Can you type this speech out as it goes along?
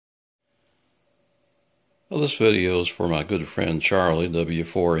Well, this video is for my good friend Charlie,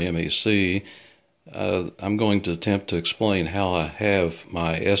 W4MEC. I'm going to attempt to explain how I have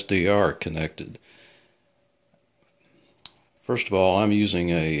my SDR connected. First of all, I'm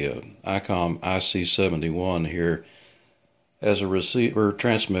using a ICOM IC71 here as a receiver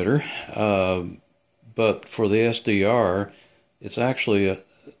transmitter, but for the SDR, it's actually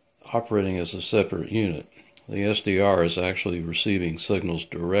operating as a separate unit. The SDR is actually receiving signals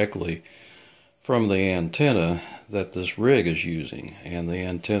directly from the antenna that this rig is using, and the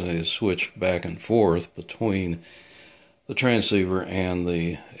antenna is switched back and forth between the transceiver and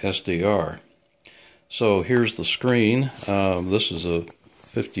the SDR. So here's the screen. This is a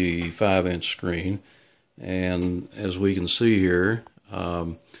 55-inch screen, and as we can see here,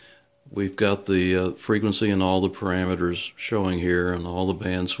 we've got the frequency and all the parameters showing here and all the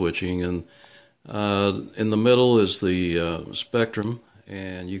band switching, and in the middle is the spectrum,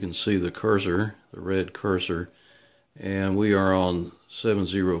 and you can see the cursor, the red cursor, and we are on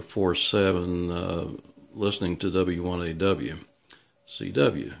 7047 listening to W1AW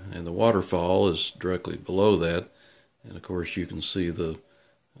CW, and the waterfall is directly below that, and of course you can see the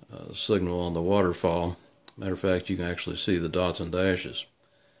signal on the waterfall. Matter of fact, you can actually see the dots and dashes.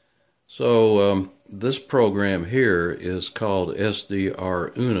 So this program here is called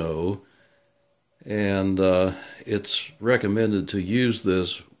SDR-Uno, and it's recommended to use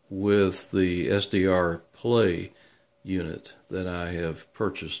this with the SDR-Play unit that I have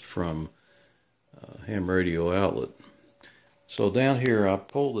purchased from Ham Radio Outlet. So down here I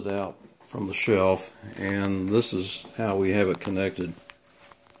pulled it out from the shelf, and this is how we have it connected.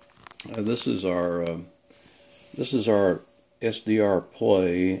 This is our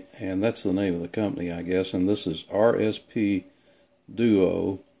SDR-Play, and that's the name of the company, I guess, and this is RSP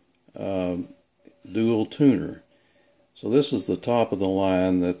Duo dual tuner. So this is the top of the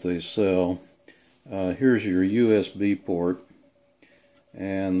line that they sell. Here's your USB port,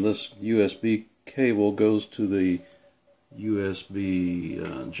 and this USB cable goes to the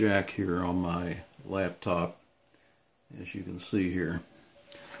USB jack here on my laptop, as you can see here.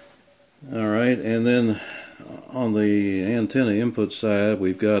 Alright, and then on the antenna input side,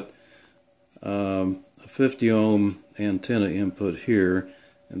 we've got a 50 ohm antenna input here,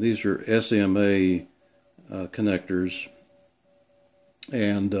 and these are SMA connectors,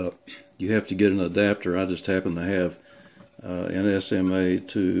 and you have to get an adapter. I just happen to have an SMA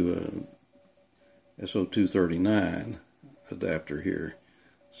to SO239 adapter here,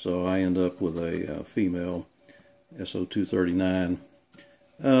 so I end up with a female SO239.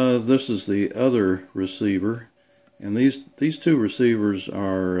 This is the other receiver, and these two receivers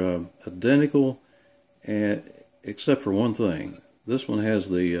are identical, except for one thing. This one has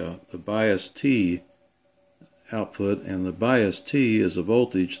the bias T output, and the bias T is a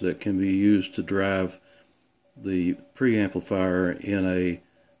voltage that can be used to drive the preamplifier in a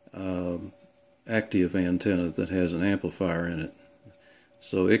active antenna that has an amplifier in it.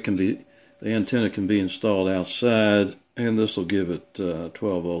 So the antenna can be installed outside, and this will give it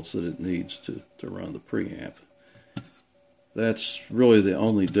 12 volts that it needs to run the preamp. That's really the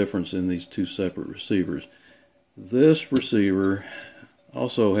only difference in these two separate receivers. This receiver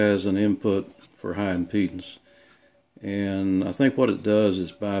also has an input for high impedance, and I think what it does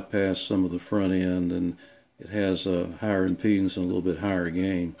is bypass some of the front end, and it has a higher impedance and a little bit higher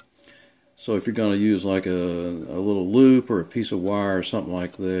gain. So if you're going to use like a little loop or a piece of wire or something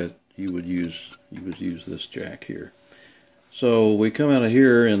like that, you would use this jack here. So we come out of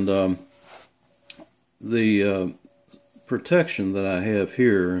here, and the protection that I have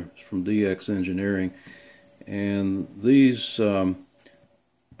here is from DX Engineering, and these I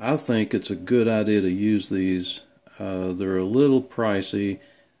think it's a good idea to use these. They're a little pricey.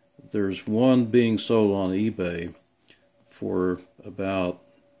 There's one being sold on eBay for about,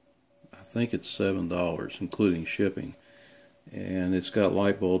 I think it's $7, including shipping, and it's got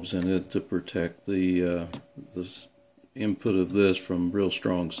light bulbs in it to protect the input of this from real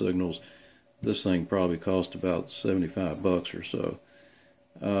strong signals. This thing probably cost about $75 or so.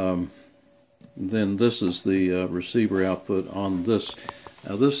 Then this is the receiver output on this.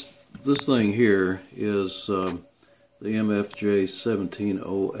 Now this thing here is the MFJ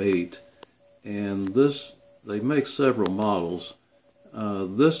 1708, and they make several models.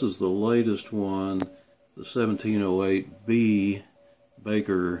 This is the latest one, the 1708B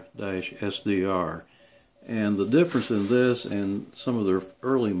Baker-SDR. And the difference in this and some of their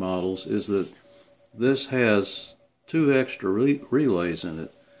early models is that this has two extra relays in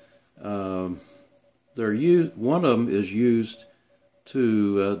it. One of them is used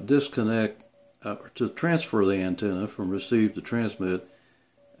to disconnect, to transfer the antenna from receive to transmit.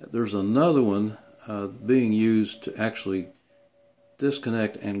 There's another one being used to actually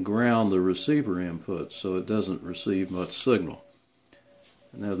disconnect and ground the receiver input so it doesn't receive much signal.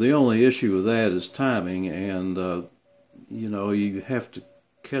 Now the only issue with that is timing, and you have to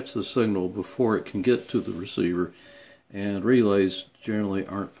catch the signal before it can get to the receiver, and relays generally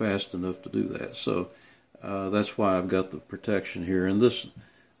aren't fast enough to do that. So that's why I've got the protection here, and this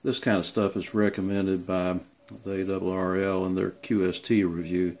kind of stuff is recommended by the ARRL in their QST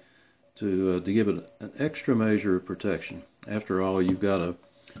review to give it an extra measure of protection. After all, you've got a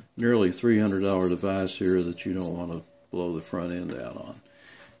nearly $300 device here that you don't want to blow the front end out on.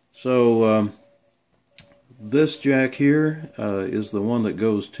 So this jack here is the one that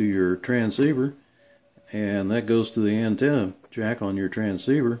goes to your transceiver, and that goes to the antenna jack on your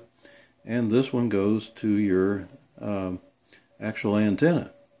transceiver, and this one goes to your actual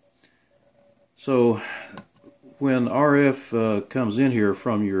antenna. So when RF comes in here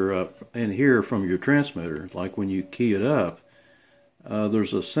from your transmitter, like when you key it up,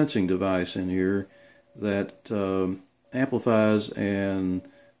 there's a sensing device in here that amplifies and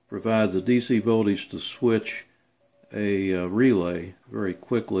provides a DC voltage to switch a relay very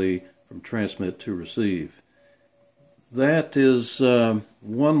quickly from transmit to receive. That is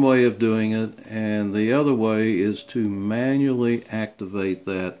one way of doing it, and the other way is to manually activate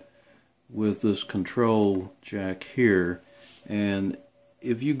that with this control jack here, and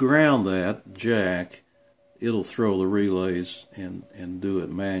if you ground that jack, it'll throw the relays and do it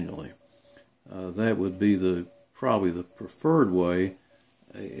manually. That would be probably the preferred way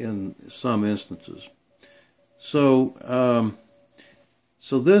in some instances. So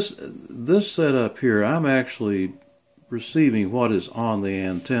this setup here, I'm actually receiving what is on the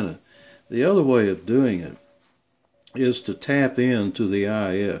antenna. The other way of doing it is to tap into the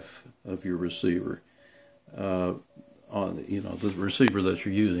IF of your receiver on the receiver that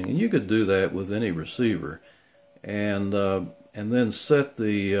you're using, and you could do that with any receiver, and then set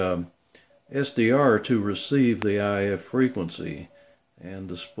the SDR to receive the IF frequency and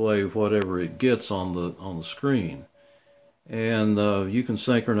display whatever it gets on the screen, and you can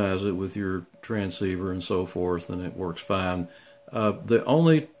synchronize it with your transceiver and so forth, and it works fine. The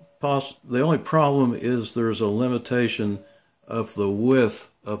only problem is there's a limitation of the width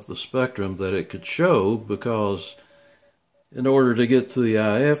of the spectrum that it could show, because in order to get to the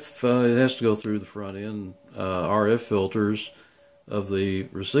IF, it has to go through the front end RF filters of the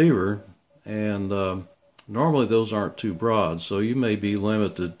receiver, and normally those aren't too broad, so you may be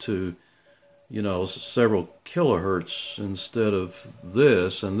limited to several kilohertz instead of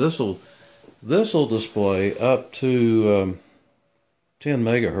this, and this will display up to 10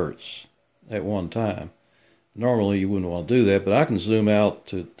 megahertz at one time. Normally you wouldn't want to do that, but I can zoom out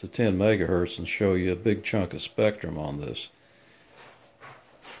to 10 megahertz and show you a big chunk of spectrum on this.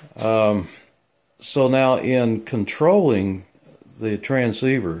 So now in controlling the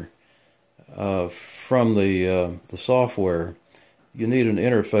transceiver from the software, you need an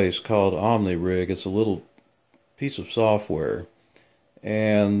interface called OmniRig. It's a little piece of software,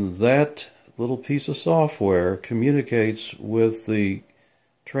 and that little piece of software communicates with the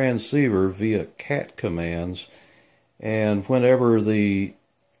transceiver via cat commands, and whenever the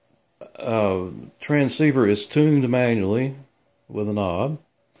transceiver is tuned manually with a knob,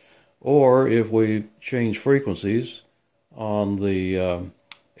 or if we change frequencies on the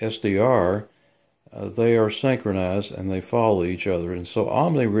SDR, they are synchronized and they follow each other. And so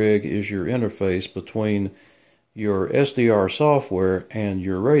OmniRig is your interface between your SDR software and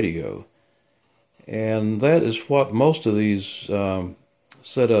your radio, and that is what most of these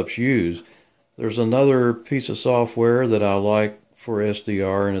setups use. There's another piece of software that I like for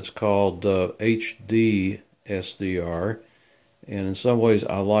SDR, and it's called HD SDR, and in some ways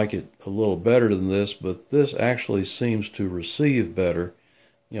I like it a little better than this, but this actually seems to receive better.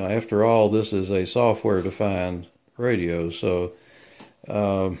 After all, this is a software-defined radio, so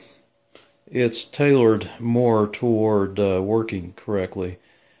it's tailored more toward working correctly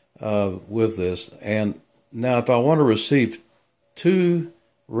with this. And now if I want to receive two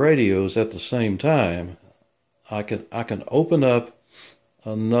radios at the same time, I can open up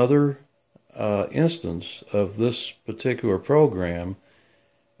another instance of this particular program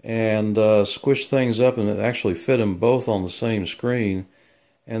and squish things up and actually fit them both on the same screen,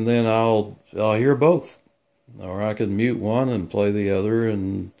 and then I'll hear both. Or I can mute one and play the other,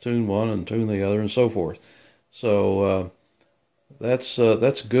 and tune one and tune the other, and so forth. So that's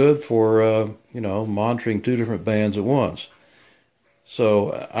good for monitoring two different bands at once.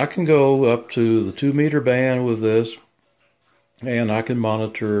 So I can go up to the 2-meter band with this, and I can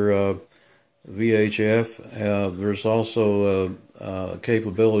monitor VHF. There's also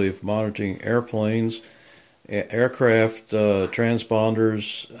capability of monitoring airplanes, aircraft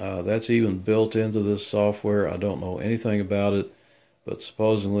transponders. That's even built into this software. I don't know anything about it, but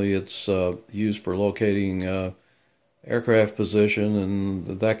supposedly it's used for locating aircraft position and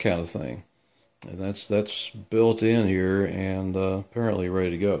that kind of thing. And that's built in here and apparently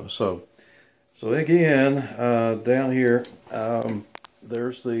ready to go. So again, down here,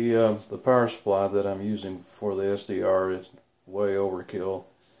 there's the power supply that I'm using for the SDR. It's way overkill,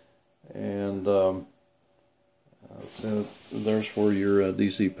 and so there's where your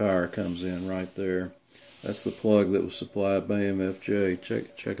DC power comes in right there. That's the plug that was supplied by MFJ.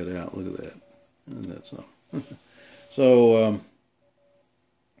 Check it out. Look at that. And that's not. So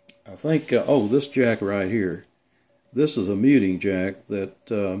I think this jack right here. This is a muting jack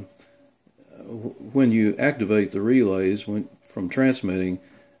that when you activate the relays from transmitting,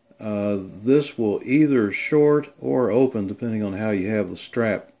 this will either short or open depending on how you have the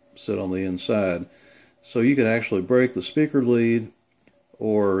strap set on the inside. So you can actually break the speaker lead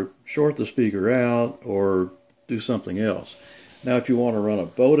or short the speaker out or do something else. Now if you want to run a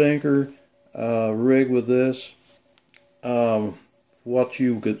boat anchor rig with this, what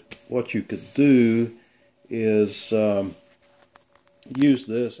you could do is use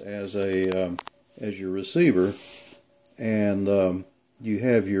this as your receiver, and you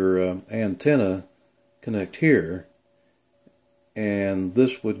have your antenna connect here, and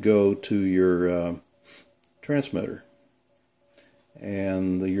this would go to your transmitter,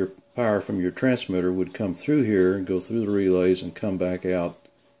 and your power from your transmitter would come through here and go through the relays and come back out.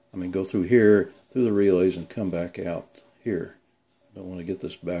 Go through here, through the relays and come back out here. I don't want to get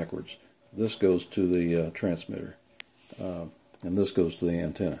this backwards. This goes to the transmitter, and this goes to the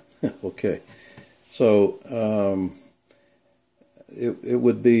antenna. Okay, so it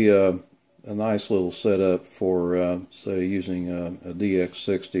would be a nice little setup for, say, using a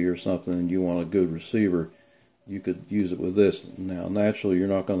DX60 or something, and you want a good receiver. You could use it with this. Now, naturally, you're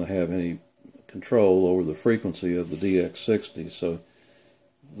not going to have any control over the frequency of the DX60, so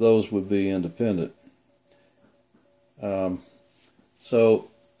those would be independent. So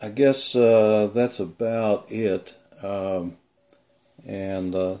I guess that's about it.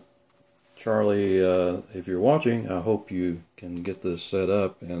 Charlie, if you're watching, I hope you can get this set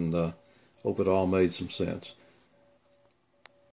up, and hope it all made some sense.